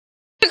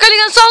Dan kan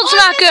ik een salto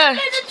maken.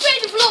 Dit is de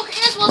tweede vlog.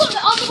 Eerst was de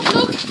andere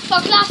vlog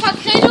van Klaas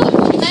van Credo.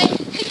 Bij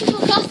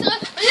Rickypower gasteren.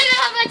 Maar nu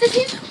gaan wij te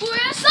zien hoe we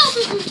een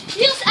salto doen.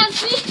 Hier is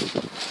Anthony.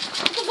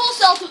 Op de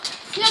bolsalto.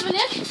 Hier ben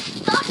ik.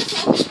 Daarachter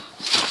salto.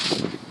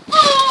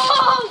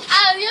 Oh!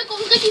 En hier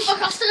komt Ricky van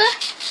gasteren.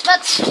 Met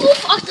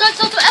schroef, achteruit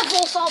salto en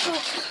bolsalto.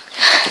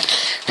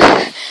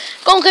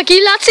 Kom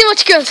Ricky, laat zien wat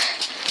je kunt.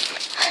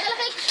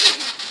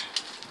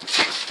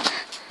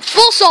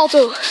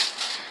 Bolsalto.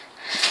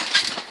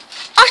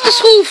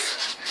 Achterschroef.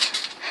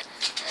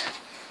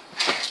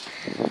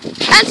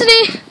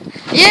 Anthony.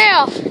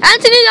 Yeah.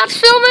 Anthony, laat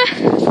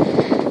filmen.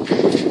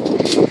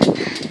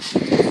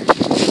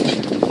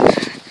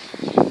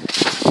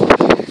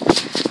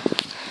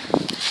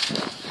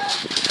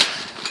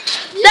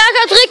 Daar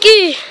gaat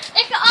Ricky.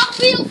 Ik ga 8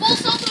 wiel,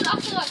 bolsalto en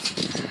achteruit.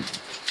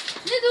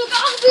 Nu doe ik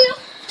 8 wiel.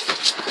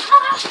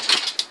 Ah.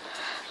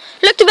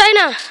 Lukte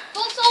bijna.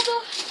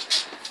 Bolsalto.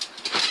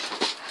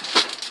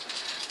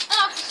 En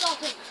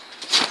achtersalto.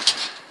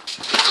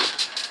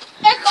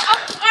 Ik ga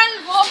achter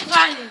en voorop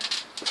draaien.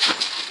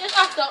 Dit is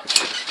achter.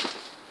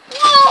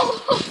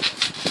 Wow!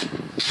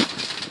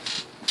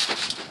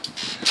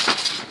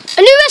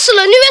 En nu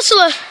wisselen, nu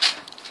wisselen.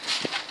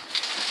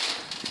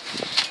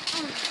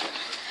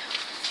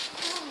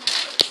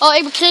 Oh,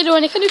 ik ben Credo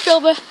en ik ga nu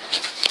filmen.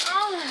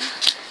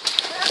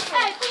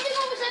 Hey, kom je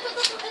nou eens zeggen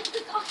dat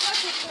ik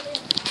achteruit moet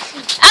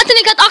leren?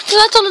 Anthony gaat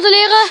achteruit te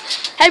leren.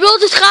 Hij wil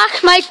het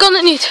graag, maar ik kan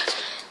het niet.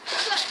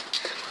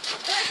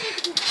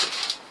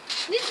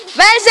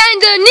 Wij zijn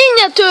de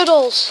Ninja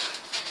Turtles.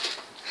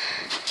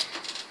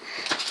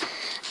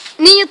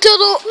 Ninja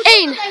Turtle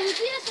 1.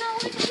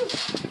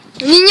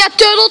 Ninja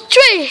Turtle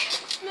 2.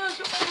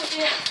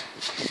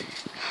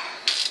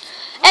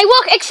 Hey,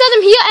 wacht, ik zet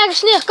hem hier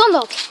ergens neer. Kan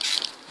dat?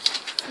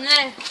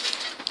 Nee.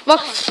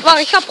 Wacht,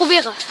 ik ga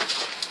proberen.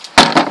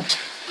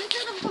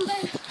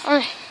 Oh,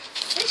 nee.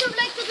 Weet je hoe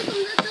blijkt dat ik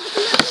hem net doe?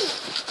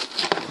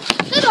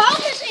 Doe de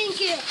hand eens 1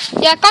 keer.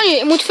 Ja, kan je.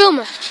 Je moet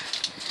filmen.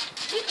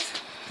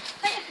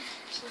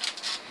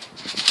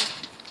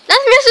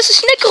 Laat mensen eens een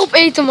snicker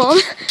opeten,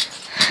 man.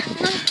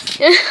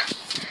 Ja.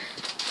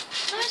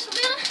 Ga eens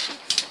proberen.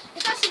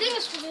 Ik ga eens die dingen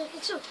eens proberen.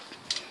 Kijk zo.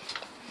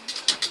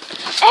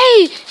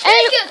 Hey,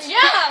 Kijk het.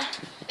 Ja.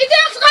 Ik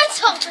denk dat het eruit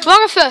zat. wacht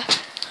even.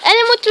 En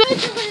dan moeten we...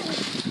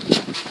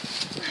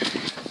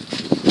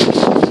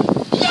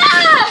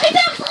 Ja, ik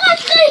denk achteruit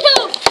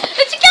gereden.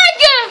 Moet je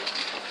kijken.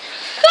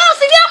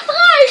 Gast, ik denk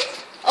achteruit.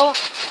 Oh.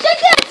 Kijk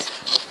dit.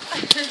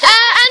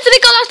 Anthony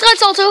kan achteruit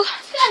salto.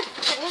 Kijk.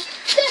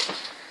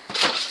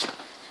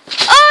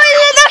 Oh,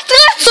 je bent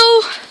achteruit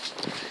zo.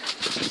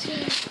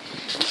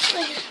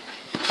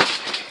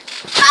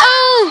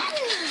 Oh.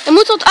 Je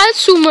moet wat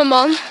uitzoomen,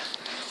 man.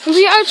 Hoe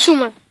doe je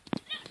uitzoomen?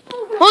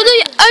 Hoe doe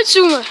je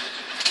uitzoomen?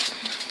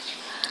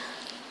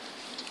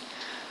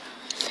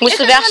 Moest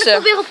de Ik beste.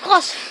 probeer op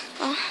gras.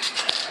 Oh.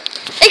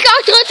 Ik ga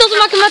achteruit salto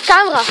maken met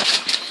camera.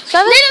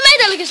 Gaan we? Nee, dat mij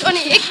dadelijk eens. Oh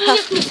nee, ik doe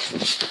het niet.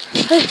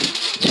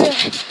 2,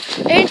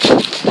 1.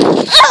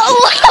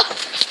 Oh.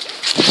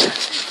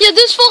 Ja,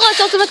 dus vooruit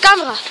salto met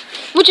camera.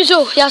 Moet je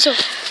zo, ja zo.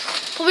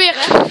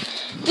 Proberen, hè.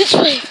 Dit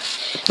spray.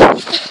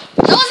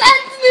 Dat was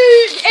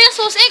Anthony. Eerst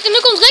was ik en nu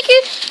komt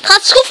Ricky.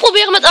 Gaat schroef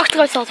proberen met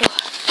achteruit salto.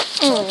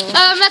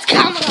 Met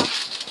camera.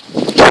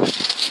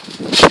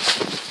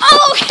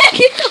 Oh, kijk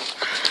hier.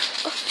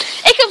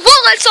 Ik ga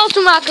vooruit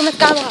salto maken met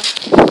camera.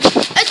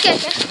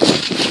 Uitkijken.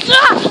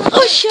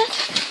 Oh shit.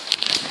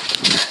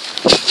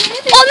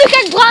 Oh, nu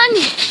kijk Brani.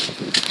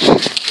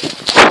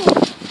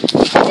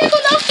 Ik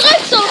kom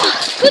achteruit zo.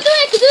 Goed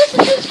doen, ik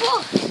doe het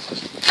voor.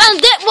 En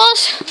dit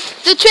was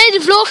de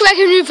tweede vlog. Wij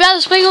gaan nu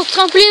verder springen op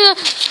trampoline.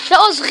 Dat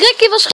was Ricky was